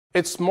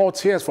It's more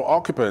tears for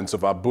occupants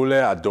of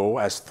Abule Ado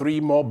as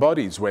 3 more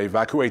bodies were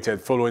evacuated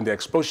following the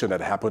explosion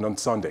that happened on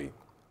Sunday.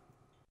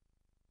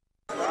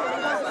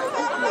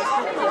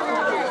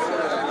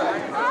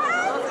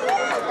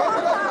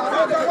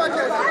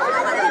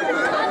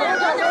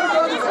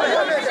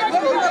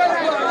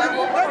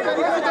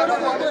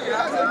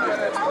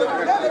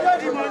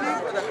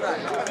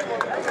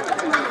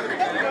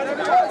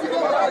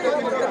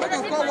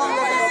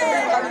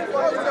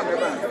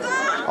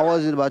 I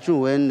was in the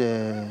bathroom when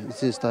the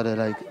thing started.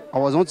 Like, I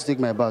was want to take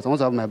my bath. I want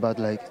to have my bath.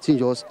 Like, thing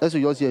just, that's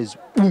what you just hear is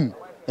boom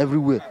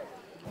everywhere.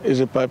 It's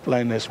a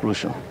pipeline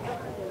explosion.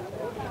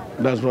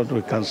 That's what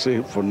we can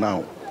say for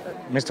now.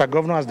 Mr.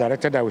 Governor has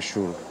directed that we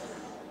should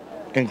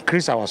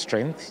increase our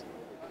strength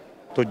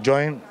to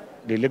join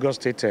the Lagos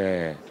State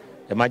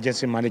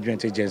Emergency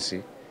Management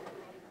Agency,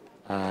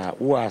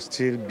 who are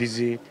still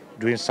busy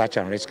doing search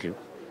and rescue.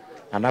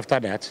 And after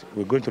that,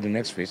 we're going to the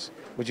next phase,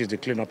 which is the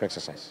cleanup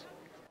exercise.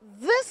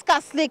 This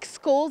Catholic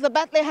school, the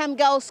Bethlehem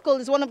Girls' School,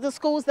 is one of the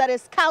schools that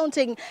is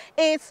counting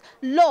its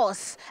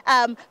loss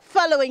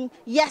following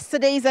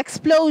yesterday's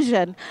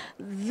explosion.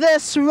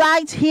 This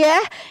right here,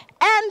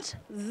 and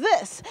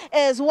this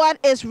is what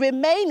is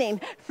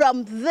remaining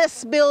from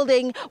this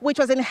building, which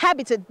was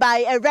inhabited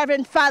by a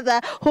Reverend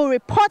Father who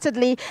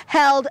reportedly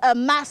held a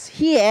mass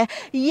here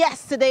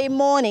yesterday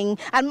morning.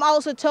 I'm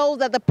also told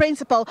that the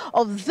principal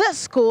of this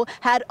school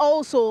had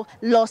also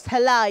lost her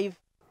life.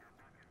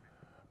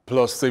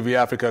 Plus, TV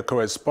Africa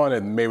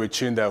correspondent Mary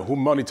Chinda, who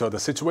monitored the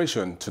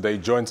situation today,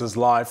 joins us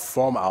live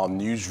from our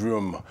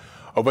newsroom.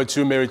 Over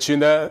to Mary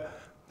Chinda.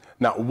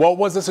 Now, what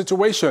was the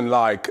situation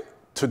like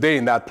today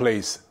in that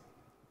place?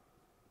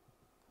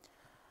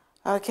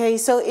 Okay,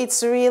 so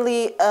it's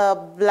really a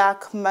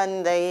Black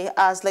Monday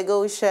as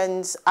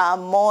Lagosians are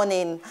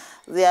mourning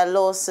their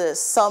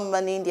losses, some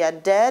mourning their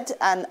dead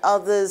and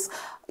others,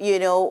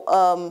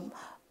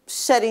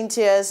 shedding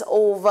tears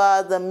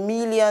over the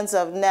millions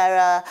of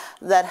naira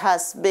that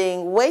has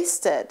been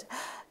wasted,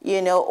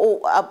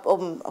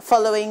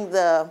 following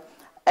the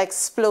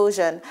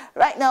explosion.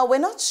 Right now, we're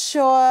not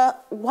sure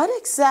what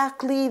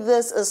exactly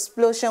this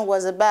explosion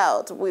was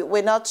about.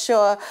 We're not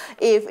sure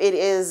if it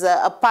is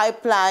a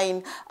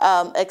pipeline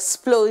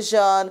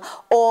explosion,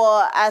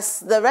 or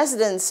as the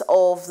residents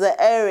of the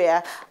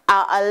area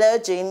are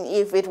alleging,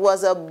 if it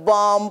was a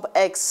bomb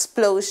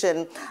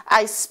explosion.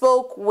 I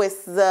spoke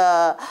with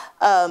the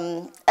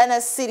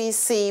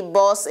NSCDC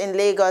boss in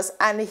Lagos,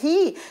 and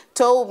he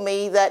told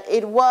me that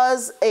it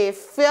was a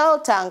fuel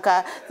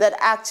tanker that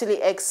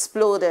actually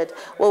exploded.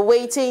 We're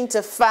waiting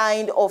to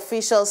find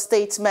official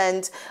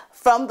statement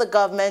from the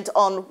government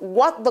on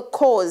what the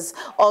cause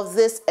of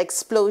this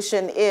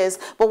explosion is.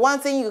 But one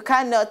thing you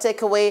cannot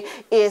take away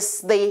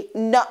is the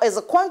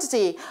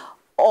quantity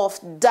of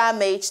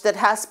damage that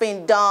has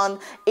been done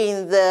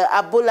in the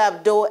Abule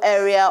Ado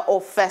area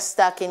of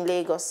Festac in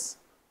Lagos.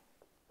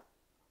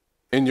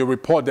 In your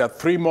report, there are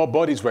 3 more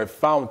bodies were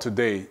found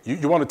today.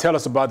 You want to tell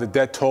us about the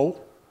death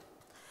toll?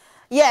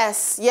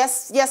 Yes,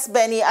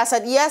 Benny. I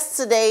said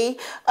yesterday,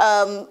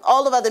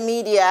 all over the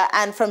media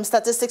and from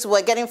statistics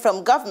we're getting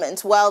from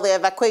government, while the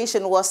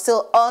evacuation was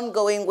still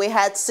ongoing, we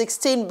had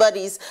 16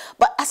 bodies.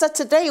 But as of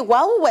today,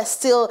 while we were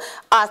still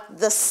at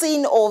the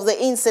scene of the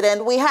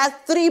incident, we had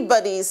 3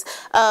 bodies.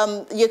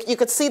 You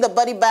could see the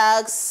body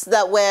bags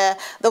that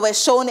were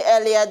shown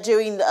earlier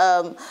during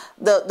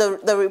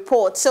the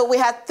report. So we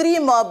had 3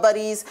 more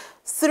bodies.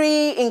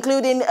 3,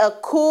 including a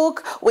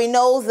cook. We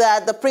know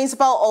that the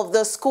principal of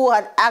the school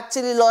had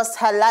actually lost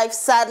her life,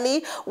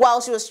 sadly, while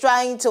she was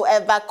trying to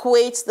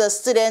evacuate the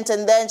student,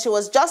 and then she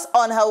was just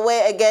on her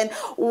way again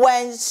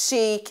when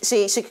she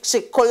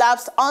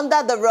collapsed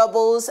under the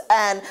rubble,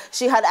 and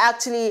she had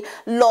actually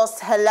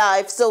lost her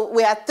life. So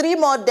we had 3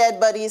 more dead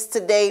bodies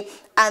today,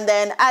 and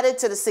then added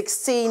to the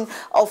 16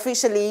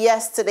 officially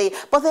yesterday.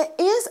 But there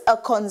is a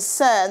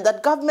concern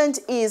that government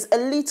is a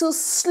little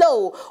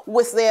slow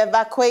with the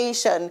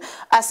evacuation.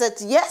 As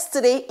at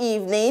yesterday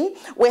evening,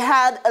 we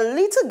had a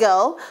little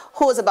girl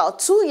who was about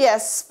 2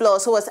 years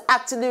plus who was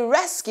actually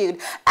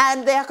rescued.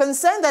 And they are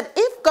concerned that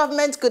if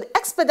government could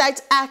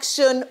expedite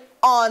action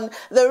on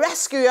the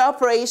rescue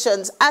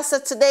operations, as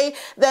of today,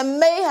 there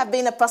may have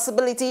been a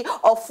possibility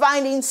of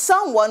finding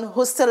someone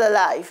who's still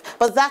alive.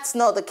 But that's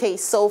not the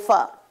case so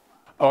far.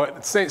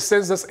 Since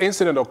this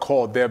incident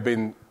occurred, there have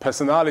been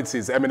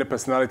personalities, eminent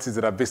personalities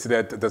that have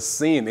visited the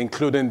scene,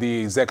 including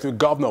the executive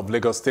governor of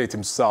Lagos State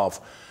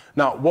himself.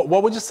 Now,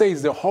 what would you say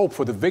is the hope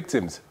for the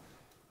victims?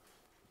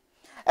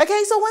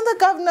 Okay, so when the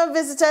governor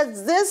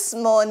visited this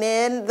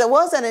morning, there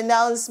was an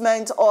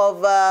announcement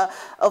of a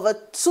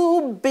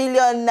 2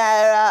 billion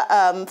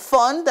naira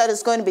fund that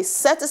is going to be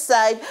set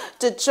aside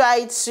to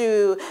try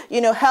to,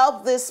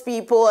 help these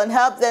people and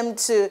help them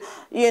to,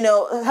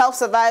 help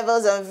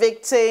survivors and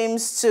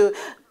victims to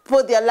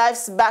put their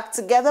lives back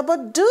together.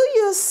 But do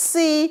you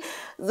see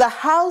the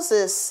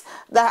houses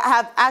that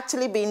have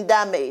actually been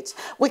damaged?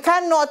 We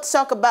cannot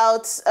talk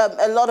about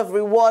a lot of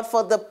reward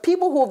for the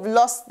people who have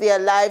lost their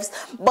lives,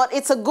 but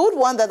it's a good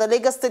one that the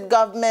Lagos State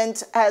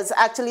government has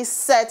actually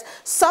set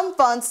some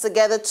funds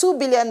together, 2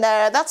 billion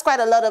naira. That's quite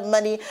a lot of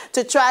money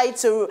to try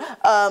to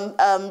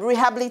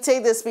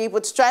rehabilitate these people,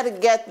 to try to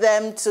get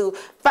them to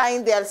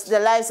find their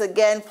lives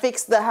again,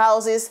 fix the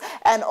houses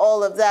and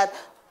all of that.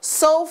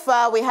 So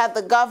far, we had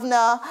the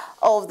governor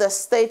of the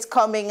state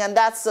coming, and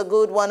that's a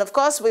good one. Of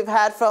course, we've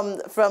had from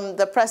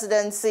the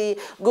presidency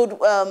good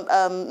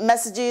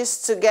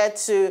messages to get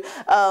to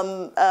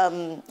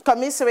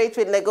commiserate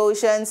with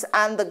Lagosians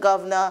and the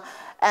governor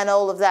and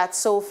all of that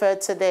so far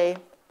today.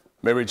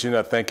 Mary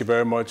Chinda, thank you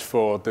very much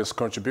for this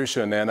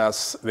contribution. And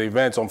as the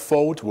events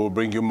unfold, we'll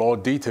bring you more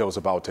details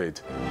about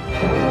it.